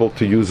to be able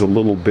to use a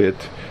little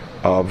bit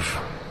of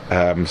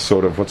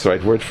sort of, what's the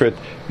right word for it?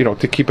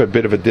 To keep a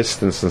bit of a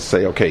distance and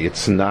say, okay,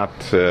 it's not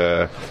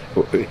literal,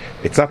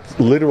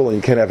 and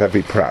you can't have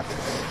every prat.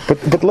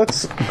 But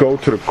let's go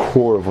to the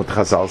core of what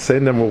Chazal say,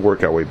 and then we'll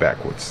work our way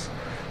backwards.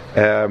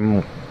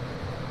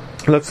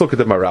 Let's look at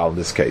the Maral in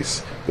this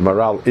case. The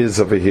Maral is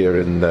over here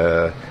in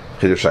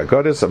Chidush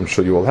Agadot. I'm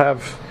sure you will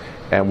have,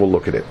 and we'll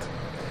look at it.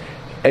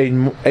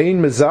 Ein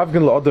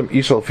mezavgen la'adam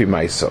ish al fi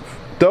ma'asav.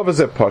 Davar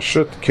ze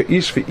pashut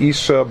ke'ish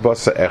v'isha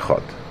basa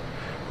echad.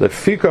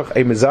 Lefikach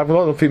ein mezavgen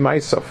la'adam fi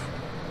ma'asav.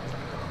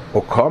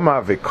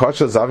 Okama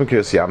v'kasha zavgen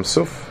kiris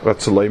yamsuf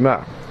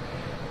v'tzuloima.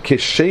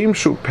 Keshem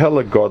shu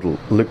pele godel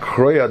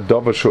lekroya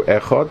davar shu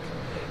echad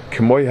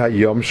k'moy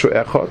hayom shu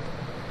echad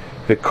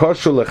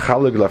v'kashu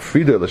lechalig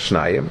lafrida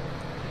l'shnayim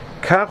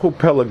kach hu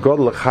pele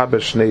godel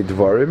lechabe shnei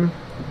dvarim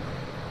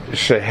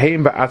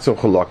sheheim ba'atzim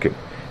chulakim.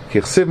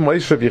 Kichsiv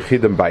Moshe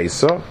v'yichidim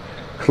ba'isa,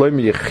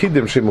 kloim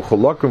yichidim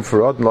shemucholakim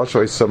farad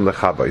lasho isam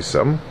lechaba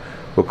isam,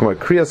 v'koma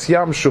kriyas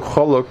yam shu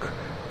cholok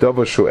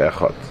davar shu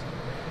echad.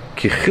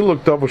 Ki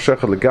chiluk davar shu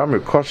echad legamri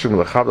koshim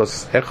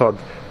lechabas echad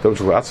davar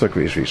shu v'atzma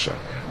kriyish risha.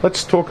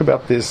 Let's talk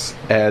about this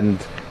and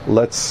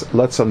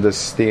let's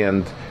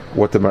understand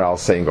what the Maral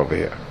is saying over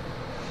here.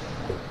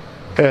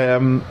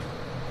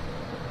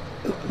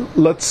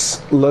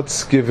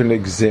 Let's give an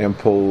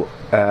example.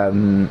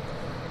 When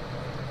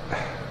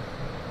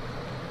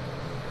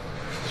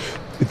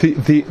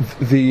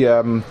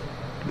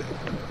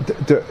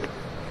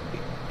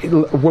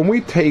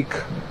we take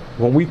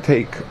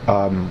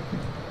a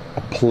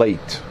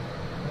plate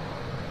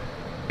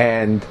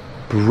and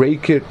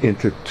break it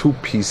into two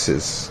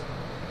pieces,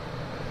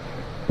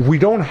 we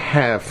don't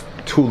have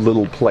two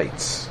little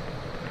plates.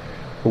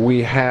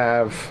 We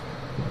have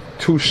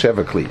two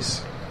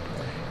shevaklis.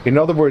 In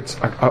other words,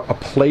 a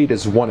plate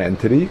is one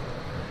entity.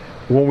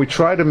 When we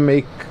try to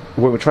break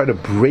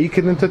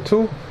it into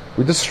two,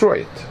 we destroy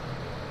it.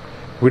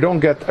 We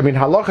don't get,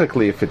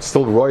 halachically, if it's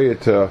still royal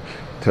to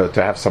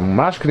have some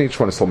mashkin, each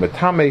one is still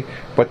metame,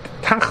 but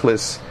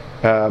tachlis,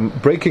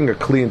 breaking a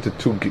kli into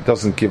two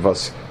doesn't give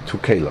us two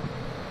kelim.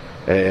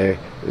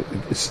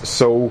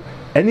 So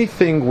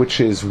anything which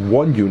is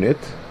one unit,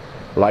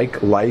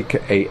 like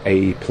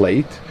a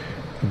plate,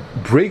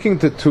 breaking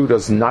to two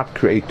does not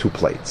create two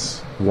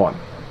plates. One.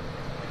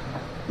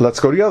 Let's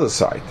go to the other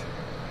side.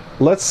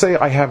 Let's say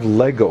I have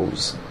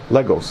Legos,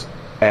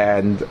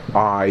 and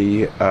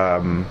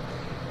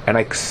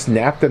I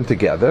snap them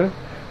together.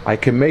 I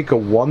can make a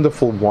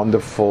wonderful,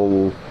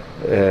 building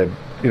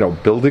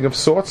of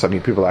sorts.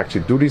 People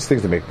actually do these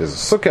things. There's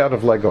a sukkah out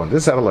of Lego, and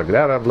this out of Lego,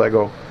 that out of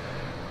Lego.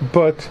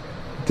 But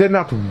they're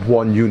not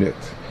one unit.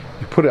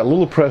 You put a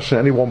little pressure at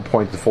any one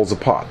point, it falls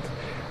apart.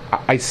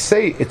 I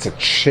say it's a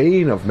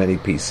chain of many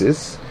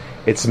pieces.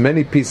 It's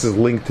many pieces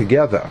linked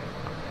together.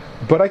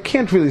 But I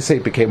can't really say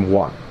it became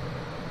one.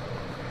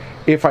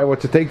 If I were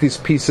to take these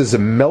pieces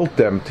and melt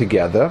them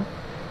together,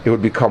 it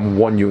would become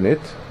one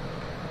unit.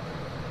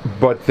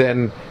 But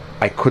then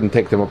I couldn't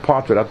take them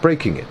apart without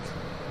breaking it.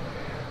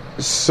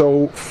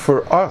 So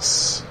for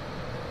us,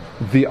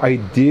 the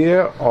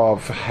idea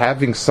of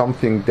having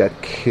something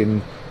that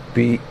can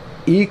be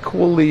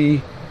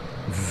equally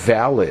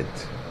valid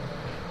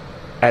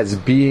as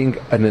being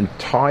an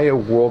entire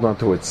world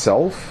unto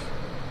itself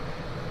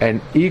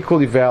and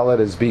equally valid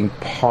as being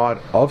part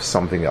of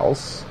something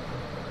else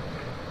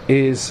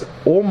is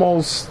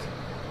almost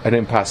an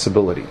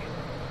impossibility.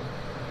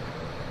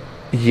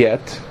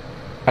 Yet,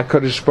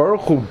 HaKadosh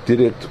Baruch Hu did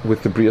it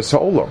with the Bria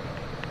Ha'olam.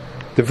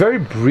 The very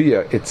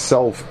Bria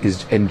itself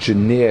is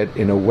engineered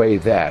in a way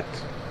that,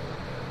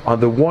 on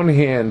the one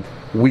hand,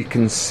 we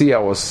can see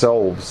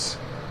ourselves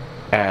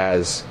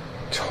as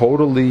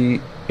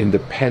totally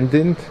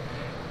independent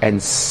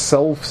and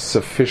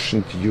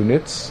self-sufficient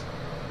units.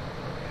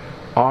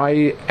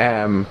 I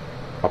am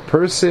a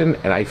person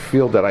and I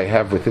feel that I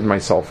have within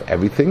myself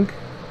everything.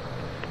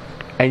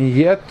 And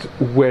yet,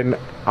 when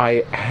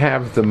I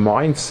have the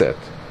mindset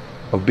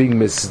of being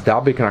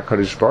misdabik and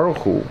HaKadosh Baruch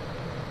Hu,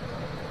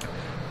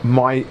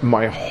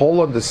 my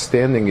whole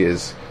understanding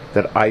is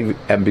that I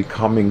am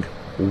becoming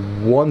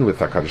one with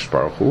HaKadosh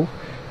Baruch Hu,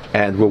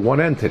 and we're one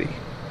entity.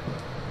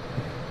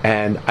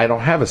 And I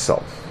don't have a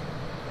self.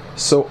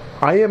 So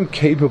I am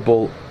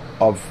capable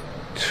of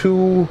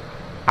two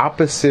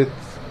opposite,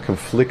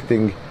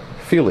 conflicting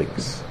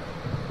feelings.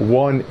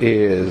 One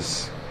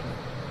is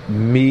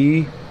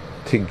me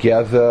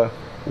together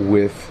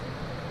with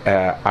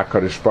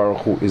HaKadosh Baruch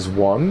Hu is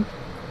one,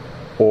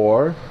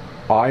 or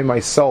I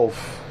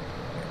myself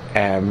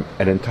am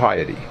an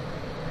entirety.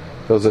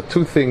 Those are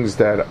two things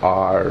that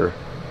are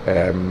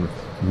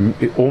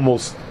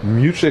almost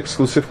mutually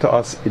exclusive to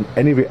us in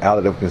any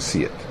reality that we can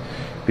see it,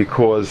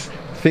 because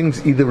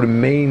things either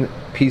remain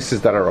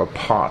pieces that are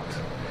apart.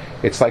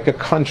 It's like a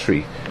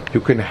country.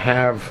 You can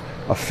have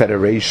a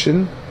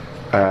federation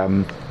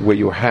where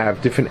you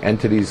have different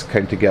entities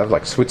come together,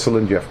 like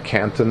Switzerland. You have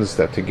cantons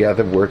that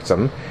together works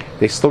on.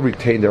 They still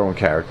retain their own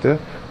character.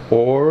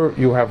 Or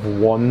you have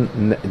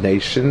one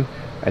nation,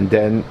 and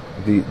then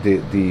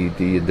the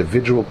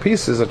individual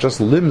pieces are just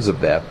limbs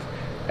of that,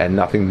 and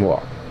nothing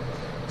more.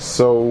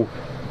 So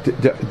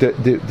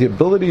the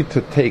ability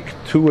to take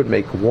two and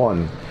make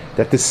one,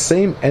 that the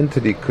same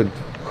entity could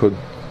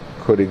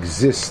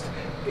exist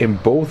in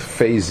both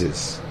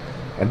phases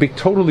and be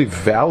totally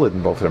valid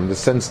in both of them, in the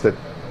sense that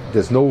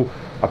there's no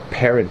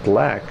apparent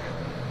lack,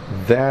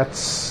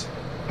 that's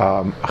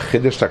a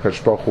chiddush that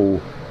HaKadosh Baruch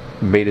Hu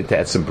made into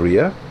Etzem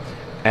Bria,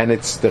 and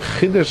it's the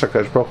chiddush that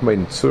HaKadosh Baruch Hu made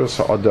in Tzuras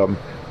HaAdam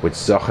with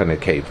Zach and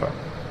Nekeva.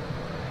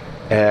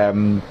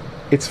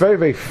 It's very,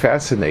 very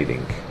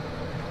fascinating.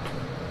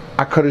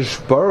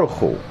 HaKadosh Baruch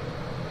Hu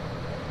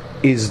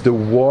is the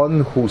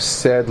one who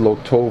said Lo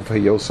Tov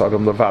Heyos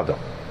Adam Levado.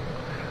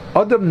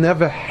 Adam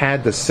never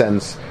had the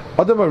sense.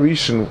 Adam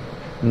Arishan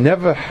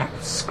never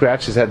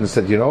scratched his head and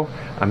said,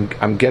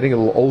 I'm getting a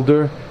little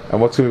older,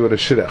 and what's going to be with a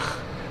shidduch?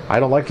 I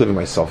don't like living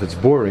myself. It's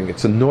boring.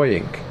 It's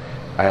annoying.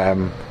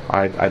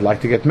 I'd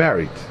like to get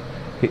married.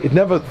 It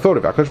never thought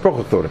of it. HaKadosh Baruch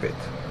Hu thought of it.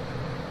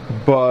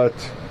 But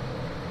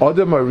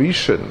Adam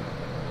Arishan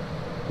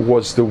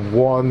was the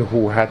one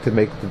who had to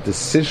make the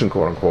decision,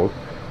 quote unquote,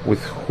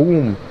 with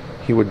whom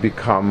he would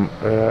become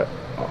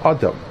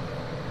Adam.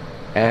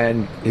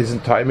 And his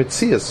entire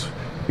Metzias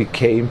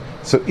became...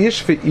 So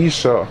Ish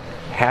V'Isha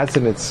has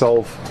in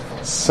itself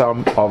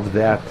some of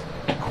that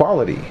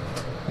quality.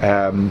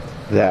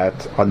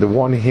 That on the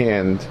one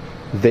hand,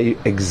 they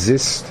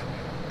exist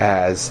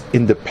as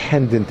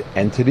independent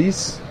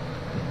entities.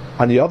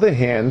 On the other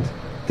hand,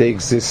 they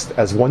exist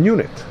as one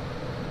unit.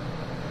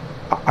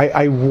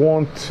 I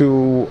want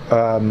to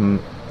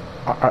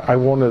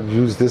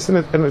use this, and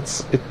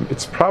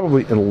it's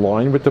probably in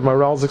line with the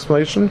Maharal's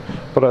explanation,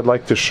 but I'd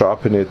like to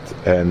sharpen it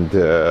and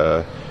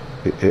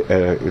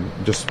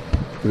just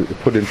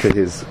put into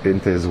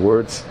his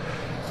words.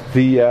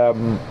 The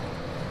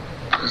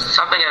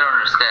something I don't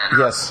understand.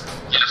 Yes.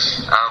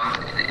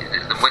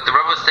 What the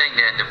Rebbe was saying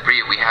there in the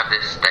Bria, we have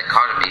this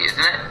dichotomy,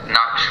 isn't it?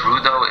 Not true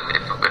though.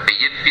 If a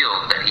Yid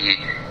feels that he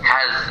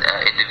has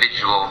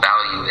individual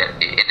value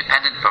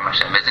independent from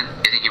Hashem, isn't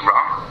he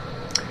wrong?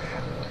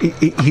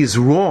 He's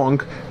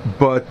wrong,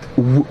 but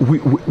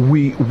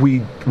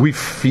we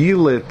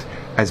feel it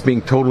as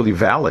being totally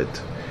valid.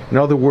 In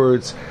other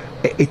words,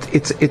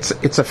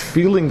 it's a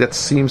feeling that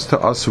seems to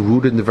us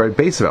rooted in the very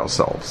base of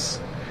ourselves.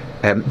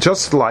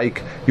 Just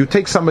like you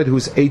take somebody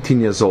who's 18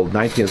 years old,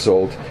 19 years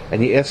old,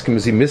 and you ask him,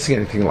 is he missing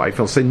anything in life?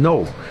 He'll say,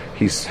 no.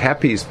 He's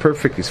happy, he's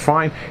perfect, he's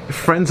fine.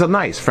 Friends are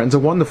nice, friends are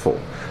wonderful.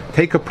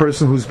 Take a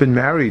person who's been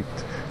married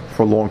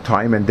for a long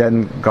time, and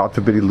then, God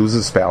forbid, he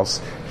loses a spouse.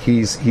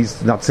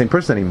 He's not the same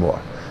person anymore.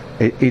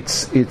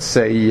 It's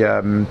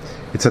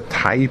a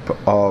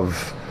type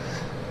of...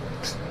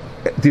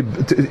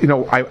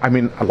 I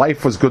mean,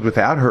 life was good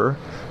without her,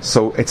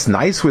 so it's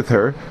nice with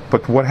her,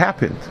 but what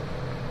happened?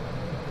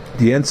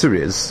 The answer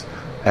is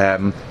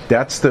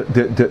that's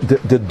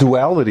the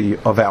duality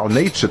of our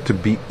nature, to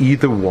be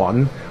either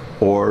one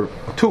or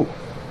two.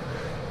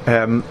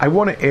 I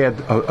want to add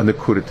a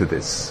nekuda to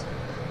this.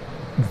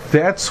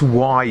 That's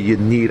why you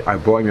need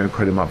Arboim Yom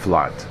Kodim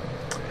Avlad.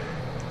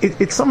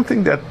 It's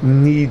something that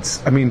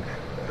needs. I mean,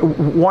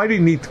 why do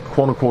you need,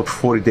 quote unquote,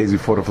 40 days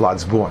before the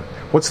Vlad's born?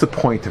 What's the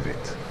point of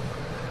it?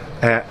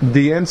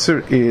 The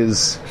answer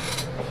is,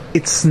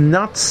 it's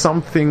not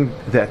something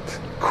that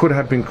could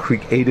have been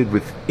created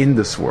within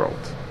this world.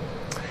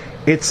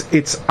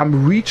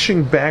 I'm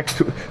reaching back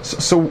to.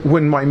 So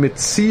when my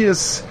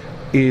Metzias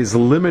is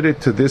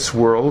limited to this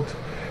world,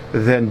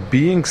 then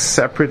being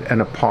separate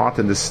and apart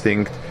and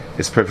distinct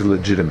is perfectly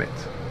legitimate.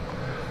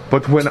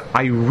 But when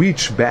I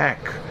reach back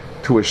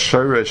to a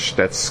shorish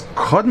that's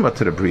kodma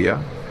to the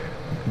bria,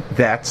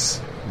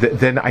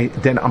 then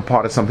I'm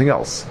part of something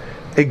else.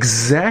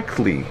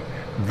 Exactly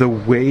the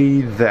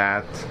way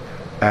that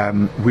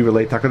we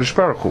relate to HaKadosh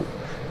Baruch Hu.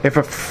 If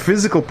a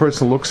physical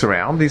person looks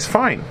around, he's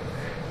fine.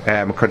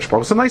 HaKadosh Baruch Hu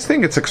is a nice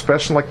thing. It's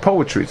expression like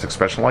poetry. It's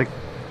expression like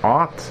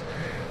art.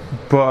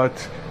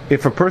 But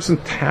if a person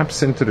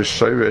taps into the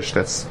shorish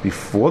that's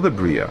before the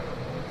bria,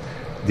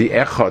 the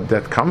echad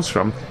that comes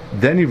from,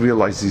 then he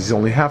realizes he's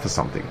only half of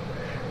something.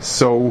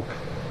 So,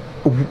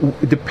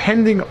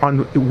 depending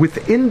on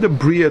within the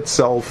bria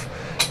itself,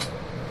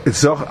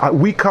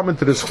 we come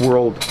into this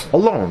world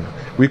alone.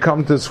 We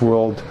come to this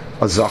world,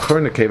 a zachar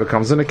and a keva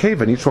comes in a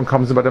keva, and each one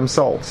comes in by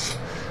themselves.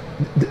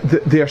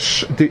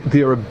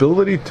 Their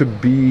ability to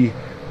be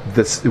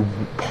this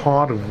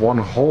part of one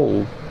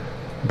whole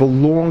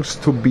belongs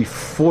to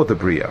before the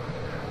bria,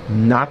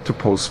 not to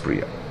post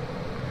bria.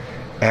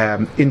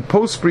 In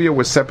post bria,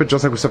 we're separate,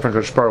 just like we're separate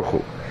from HaKadosh Baruch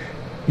Hu.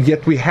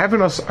 Yet we have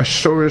in us a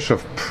shorish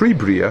of pre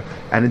bria,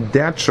 and in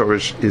that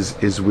shorish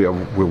is where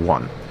we're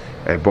one,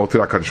 both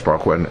with HaKadosh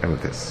Baruch Hu and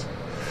with this.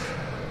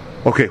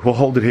 Okay, we'll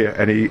hold it here.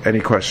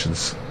 Any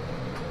questions?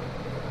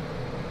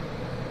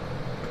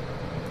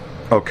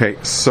 Okay,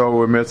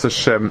 so Mitzvah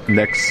Hashem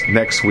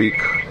next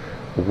week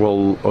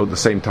we'll at the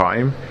same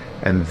time,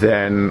 and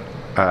then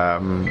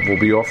we'll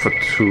be off for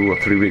 2 or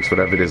 3 weeks,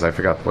 whatever it is. I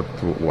forgot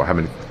how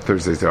many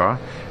Thursdays there are,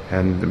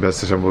 and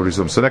Mitzvah Hashem will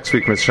resume. So next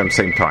week, Mitzvah Hashem,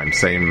 same time,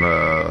 same.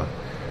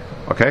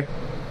 Okay.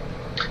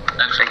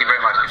 Thank you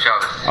very much. Good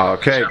Shabbos.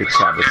 Okay, good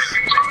Shabbos.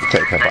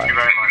 Take care.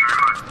 Bye.